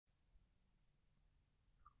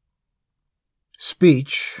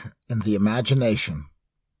Speech in the imagination.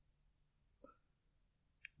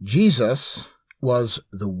 Jesus was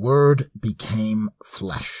the Word became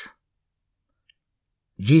flesh.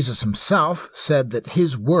 Jesus himself said that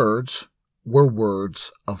his words were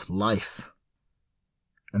words of life,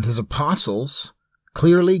 and his apostles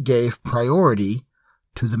clearly gave priority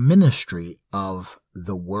to the ministry of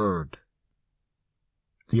the Word.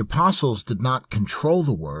 The apostles did not control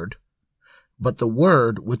the Word, but the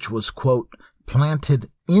Word which was, quote, planted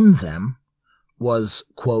in them was,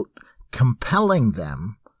 quote, compelling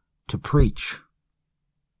them to preach.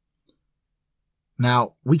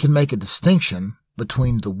 Now, we can make a distinction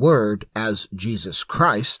between the Word as Jesus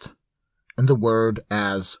Christ and the Word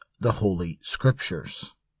as the Holy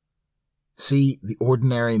Scriptures. See the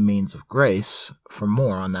Ordinary Means of Grace for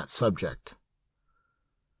more on that subject.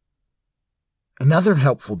 Another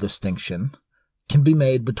helpful distinction can be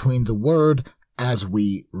made between the Word as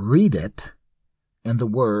we read it and the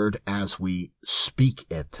Word as we speak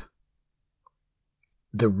it.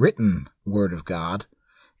 The written Word of God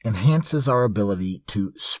enhances our ability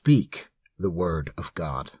to speak the Word of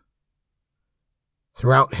God.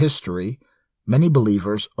 Throughout history, many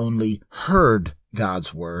believers only heard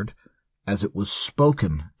God's Word as it was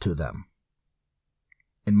spoken to them.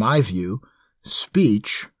 In my view,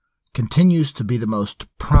 speech continues to be the most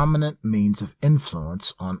prominent means of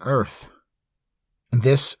influence on earth. And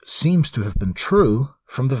this seems to have been true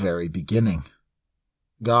from the very beginning.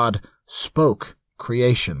 God spoke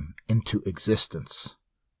creation into existence.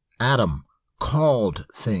 Adam called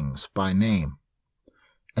things by name,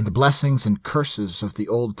 and the blessings and curses of the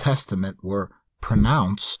Old Testament were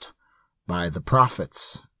pronounced by the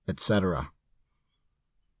prophets, etc.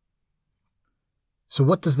 So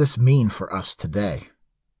what does this mean for us today?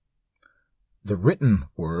 The written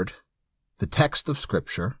Word, the text of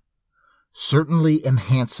Scripture, certainly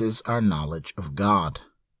enhances our knowledge of God.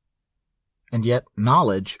 And yet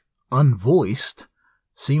knowledge, unvoiced,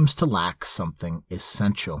 seems to lack something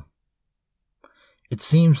essential. It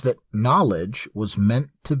seems that knowledge was meant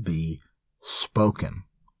to be spoken.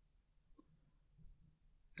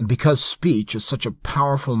 And because speech is such a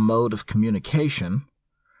powerful mode of communication,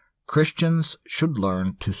 Christians should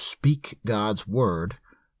learn to speak God's Word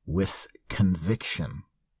with conviction.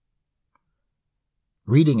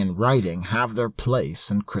 Reading and writing have their place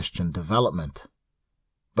in Christian development,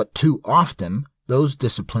 but too often those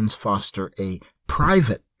disciplines foster a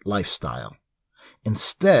private lifestyle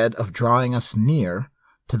instead of drawing us near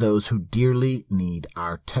to those who dearly need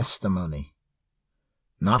our testimony.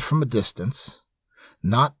 Not from a distance,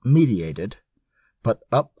 not mediated, but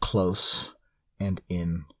up close and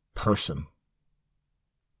in person.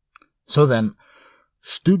 So then,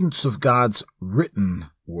 students of God's written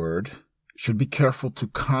Word should be careful to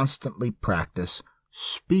constantly practice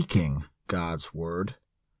speaking God's Word,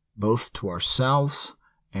 both to ourselves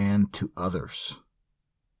and to others.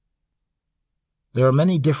 There are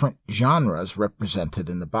many different genres represented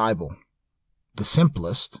in the Bible. The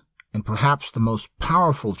simplest, and perhaps the most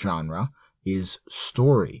powerful genre, is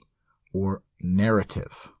story, or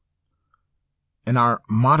narrative. In our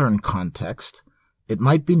modern context, it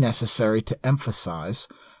might be necessary to emphasize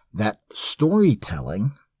that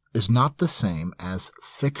storytelling is not the same as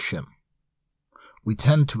fiction. We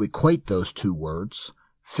tend to equate those two words,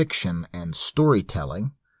 fiction and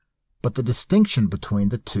storytelling, but the distinction between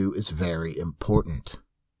the two is very important.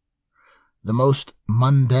 The most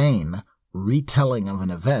mundane retelling of an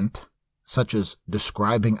event, such as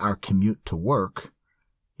describing our commute to work,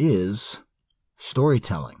 is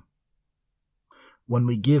storytelling. When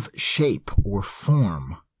we give shape or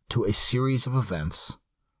form to a series of events,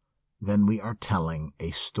 then we are telling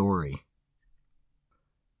a story.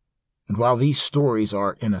 And while these stories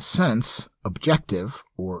are, in a sense, objective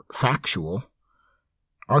or factual,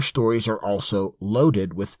 our stories are also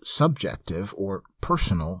loaded with subjective or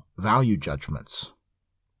personal value judgments.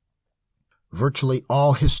 Virtually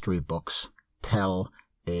all history books tell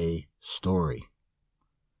a story.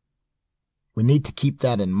 We need to keep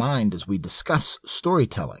that in mind as we discuss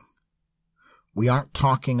storytelling. We aren't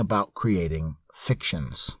talking about creating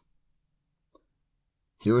fictions.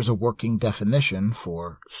 Here is a working definition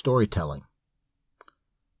for storytelling.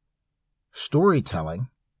 Storytelling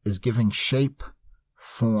is giving shape,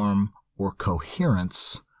 form, or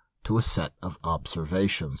coherence to a set of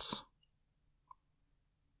observations.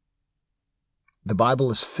 The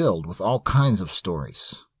Bible is filled with all kinds of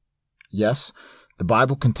stories. Yes, the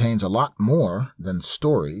Bible contains a lot more than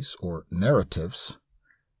stories or narratives,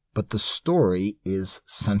 but the story is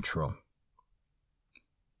central.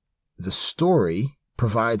 The story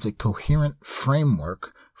provides a coherent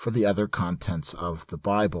framework for the other contents of the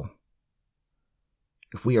Bible.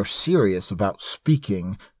 If we are serious about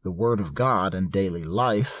speaking the Word of God in daily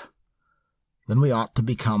life, then we ought to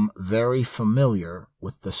become very familiar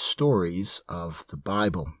with the stories of the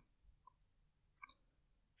Bible.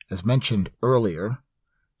 As mentioned earlier,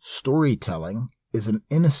 storytelling is an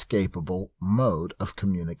inescapable mode of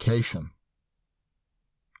communication.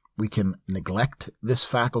 We can neglect this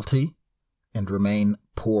faculty and remain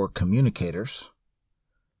poor communicators,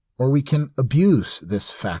 or we can abuse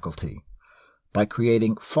this faculty by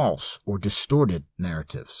creating false or distorted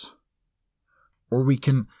narratives, or we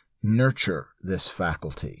can nurture this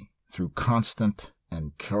faculty through constant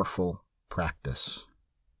and careful practice.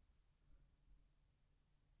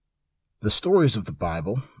 The stories of the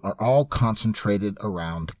Bible are all concentrated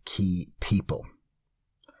around key people.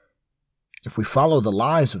 If we follow the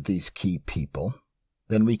lives of these key people,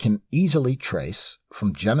 then we can easily trace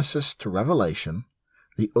from Genesis to Revelation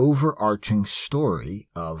the overarching story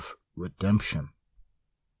of redemption.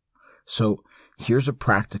 So here's a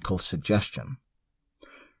practical suggestion.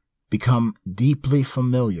 Become deeply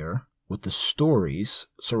familiar with the stories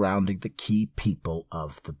surrounding the key people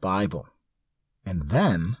of the Bible, and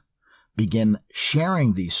then begin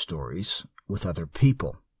sharing these stories with other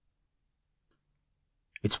people.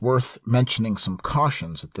 It's worth mentioning some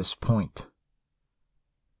cautions at this point.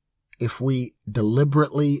 If we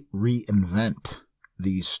deliberately reinvent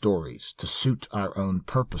these stories to suit our own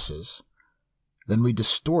purposes, then we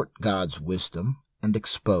distort God's wisdom and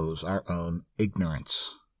expose our own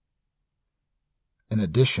ignorance. In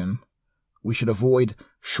addition, we should avoid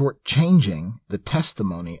shortchanging the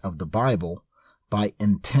testimony of the Bible by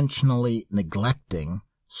intentionally neglecting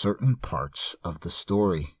certain parts of the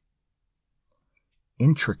story.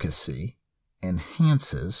 Intricacy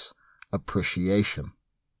enhances appreciation.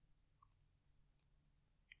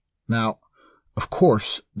 Now, of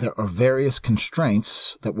course, there are various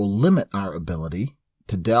constraints that will limit our ability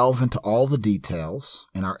to delve into all the details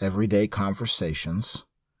in our everyday conversations,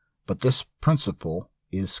 but this principle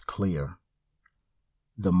is clear.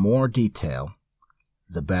 The more detail,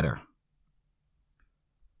 the better.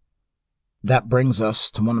 That brings us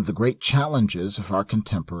to one of the great challenges of our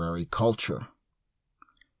contemporary culture.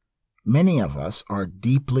 Many of us are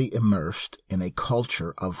deeply immersed in a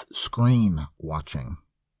culture of screen watching.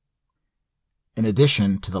 In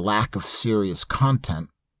addition to the lack of serious content,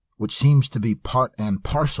 which seems to be part and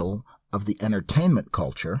parcel of the entertainment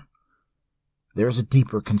culture, there is a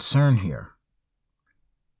deeper concern here.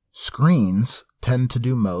 Screens tend to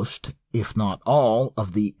do most, if not all,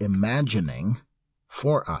 of the imagining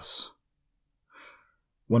for us.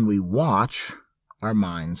 When we watch, our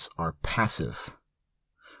minds are passive.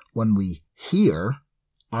 When we hear,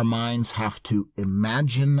 our minds have to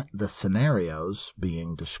imagine the scenarios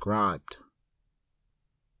being described.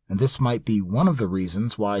 And this might be one of the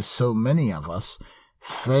reasons why so many of us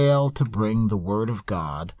fail to bring the Word of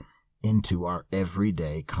God into our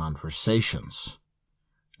everyday conversations.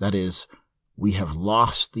 That is, we have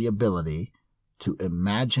lost the ability to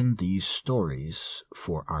imagine these stories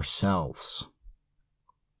for ourselves.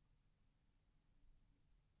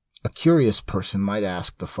 A curious person might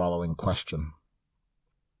ask the following question: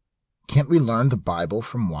 can't we learn the Bible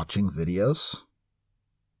from watching videos?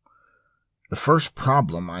 The first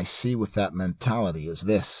problem I see with that mentality is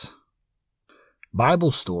this.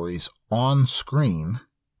 Bible stories on screen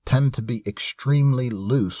tend to be extremely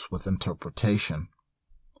loose with interpretation.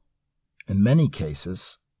 In many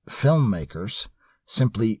cases, filmmakers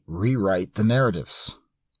simply rewrite the narratives.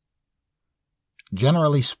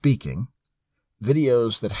 Generally speaking,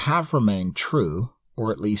 videos that have remained true,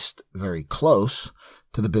 or at least very close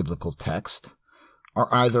to the biblical text,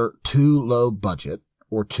 are either too low budget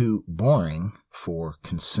or too boring for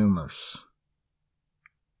consumers.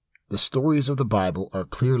 The stories of the Bible are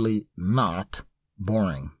clearly not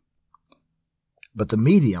boring. But the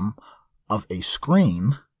medium of a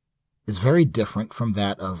screen is very different from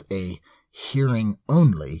that of a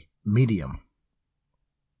hearing-only medium.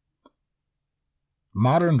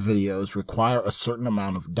 Modern videos require a certain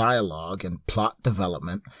amount of dialogue and plot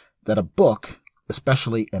development that a book,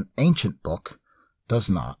 especially an ancient book, does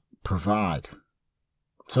not provide.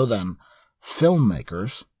 So then,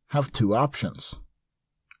 filmmakers have two options: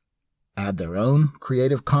 add their own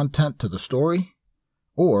creative content to the story,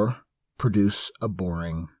 or produce a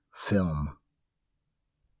boring film.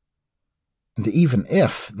 And even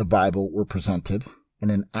if the Bible were presented in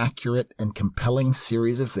an accurate and compelling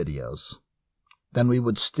series of videos, then we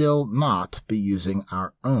would still not be using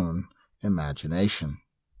our own imagination.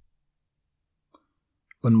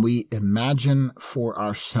 When we imagine for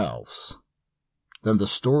ourselves, then the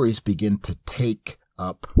stories begin to take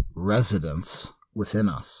up residence within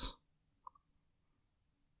us.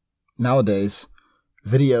 Nowadays,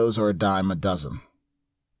 videos are a dime a dozen.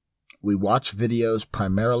 We watch videos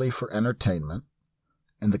primarily for entertainment,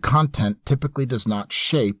 and the content typically does not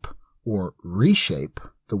shape or reshape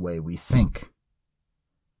the way we think.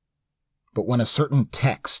 But when a certain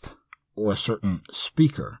text or a certain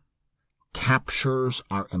speaker captures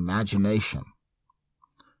our imagination,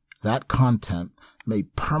 that content may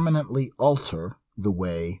permanently alter the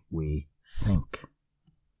way we think.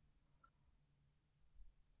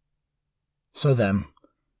 So then,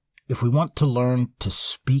 if we want to learn to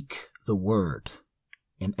speak the word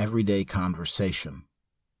in everyday conversation,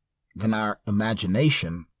 then our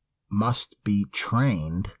imagination must be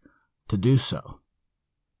trained to do so.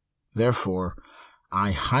 Therefore,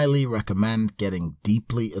 I highly recommend getting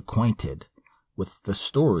deeply acquainted with the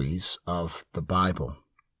stories of the Bible.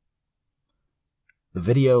 The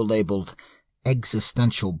video labeled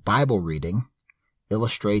Existential Bible Reading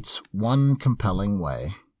illustrates one compelling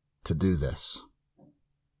way to do this.